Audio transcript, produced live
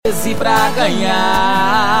pra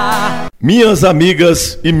ganhar. Minhas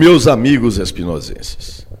amigas e meus amigos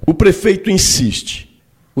espinosenses, o prefeito insiste,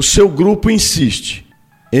 o seu grupo insiste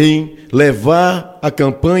em levar a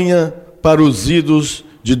campanha para os idos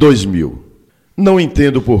de 2000. Não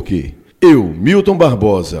entendo por quê. Eu, Milton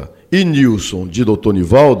Barbosa e Nilson de Dr.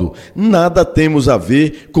 Nivaldo, nada temos a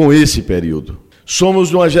ver com esse período. Somos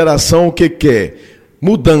de uma geração que quer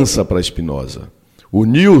mudança para Espinosa. O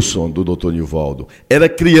Nilson, do Dr. Nivaldo, era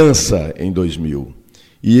criança em 2000.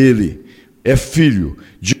 E ele é filho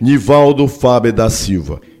de Nivaldo Faber da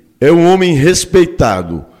Silva. É um homem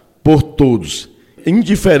respeitado por todos,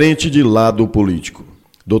 indiferente de lado político.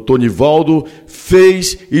 Dr. Nivaldo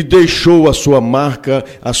fez e deixou a sua marca,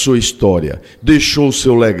 a sua história, deixou o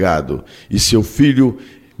seu legado. E seu filho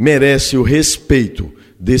merece o respeito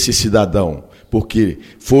desse cidadão, porque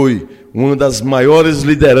foi uma das maiores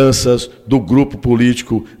lideranças do grupo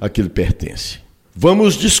político a que ele pertence.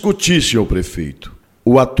 Vamos discutir, senhor prefeito,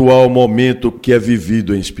 o atual momento que é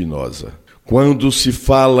vivido em Espinosa. Quando se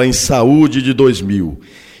fala em saúde de 2000,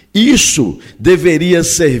 isso deveria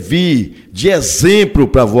servir de exemplo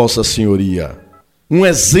para Vossa Senhoria. Um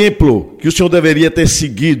exemplo que o senhor deveria ter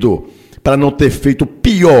seguido para não ter feito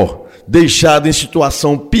pior, deixado em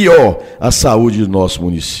situação pior a saúde do nosso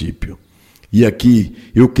município. E aqui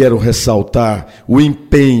eu quero ressaltar o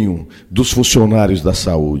empenho dos funcionários da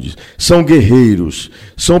saúde. São guerreiros,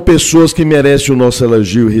 são pessoas que merecem o nosso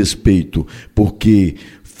elogio e respeito, porque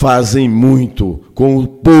fazem muito com o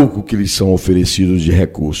pouco que lhes são oferecidos de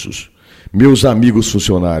recursos. Meus amigos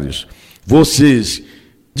funcionários, vocês,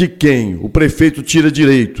 de quem o prefeito tira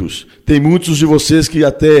direitos, tem muitos de vocês que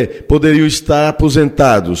até poderiam estar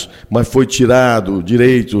aposentados, mas foi tirado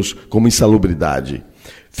direitos como insalubridade.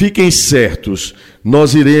 Fiquem certos,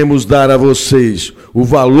 nós iremos dar a vocês o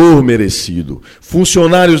valor merecido.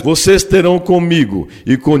 Funcionários, vocês terão comigo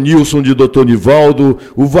e com Nilson de Dr. Nivaldo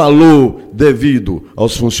o valor devido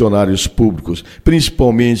aos funcionários públicos,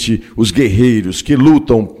 principalmente os guerreiros que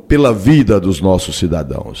lutam pela vida dos nossos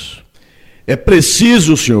cidadãos. É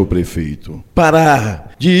preciso, senhor prefeito,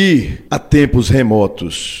 parar de ir a tempos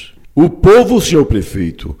remotos. O povo, senhor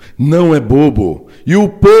prefeito, não é bobo. E o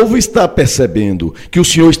povo está percebendo que o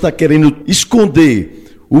senhor está querendo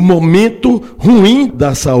esconder o momento ruim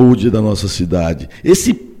da saúde da nossa cidade.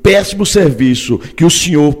 Esse péssimo serviço que o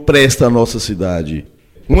senhor presta à nossa cidade.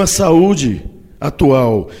 Uma saúde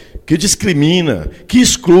atual que discrimina, que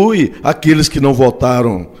exclui aqueles que não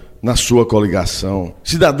votaram na sua coligação.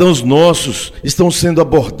 Cidadãos nossos estão sendo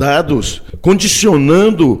abordados,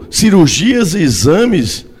 condicionando cirurgias e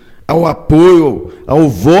exames ao apoio, ao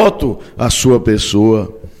voto à sua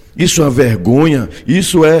pessoa. Isso é uma vergonha,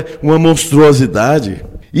 isso é uma monstruosidade.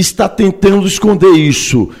 Está tentando esconder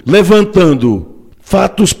isso, levantando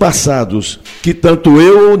fatos passados, que tanto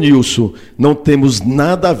eu ou Nilson não temos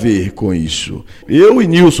nada a ver com isso. Eu e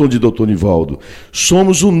Nilson de Dr. Nivaldo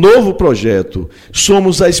somos um novo projeto,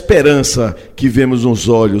 somos a esperança que vemos nos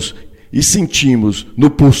olhos e sentimos no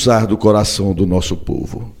pulsar do coração do nosso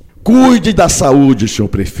povo. Cuide da saúde, senhor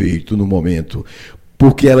prefeito, no momento,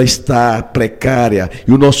 porque ela está precária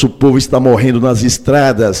e o nosso povo está morrendo nas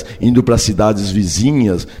estradas, indo para cidades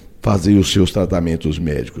vizinhas fazer os seus tratamentos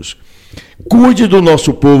médicos. Cuide do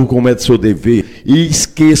nosso povo como é de seu dever e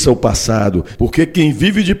esqueça o passado, porque quem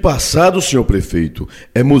vive de passado, senhor prefeito,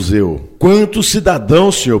 é museu. Quantos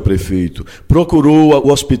cidadãos, senhor prefeito, procurou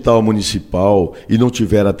o hospital municipal e não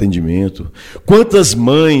tiveram atendimento? Quantas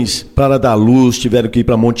mães, para dar luz, tiveram que ir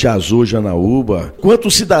para Monte Azul, Janaúba?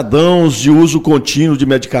 Quantos cidadãos de uso contínuo de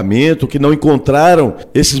medicamento que não encontraram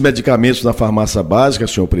esses medicamentos na farmácia básica,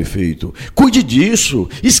 senhor prefeito? Cuide disso,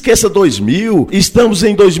 esqueça 2000, estamos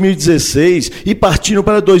em 2016 e partindo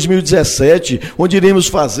para 2017, onde iremos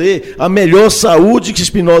fazer a melhor saúde que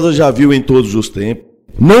Espinosa já viu em todos os tempos.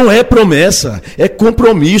 Não é promessa, é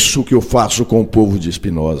compromisso que eu faço com o povo de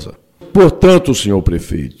Espinosa. Portanto, senhor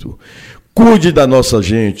prefeito, cuide da nossa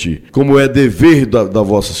gente, como é dever da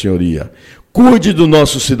vossa senhoria. Cuide dos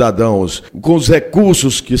nossos cidadãos, com os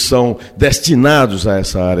recursos que são destinados a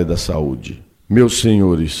essa área da saúde. Meus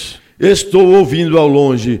senhores, estou ouvindo ao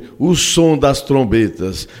longe o som das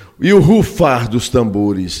trombetas e o rufar dos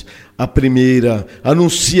tambores. A primeira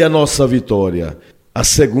anuncia a nossa vitória. A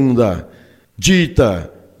segunda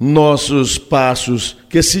dita nossos passos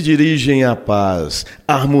que se dirigem à paz,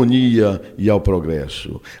 à harmonia e ao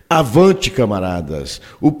progresso. Avante, camaradas,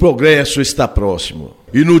 o progresso está próximo.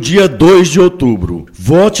 E no dia 2 de outubro,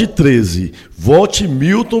 vote 13, vote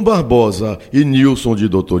Milton Barbosa e Nilson de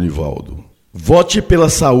Dr. Nivaldo. Vote pela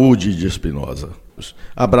saúde de Espinosa.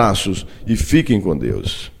 Abraços e fiquem com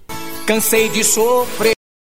Deus. Cansei de sofrer.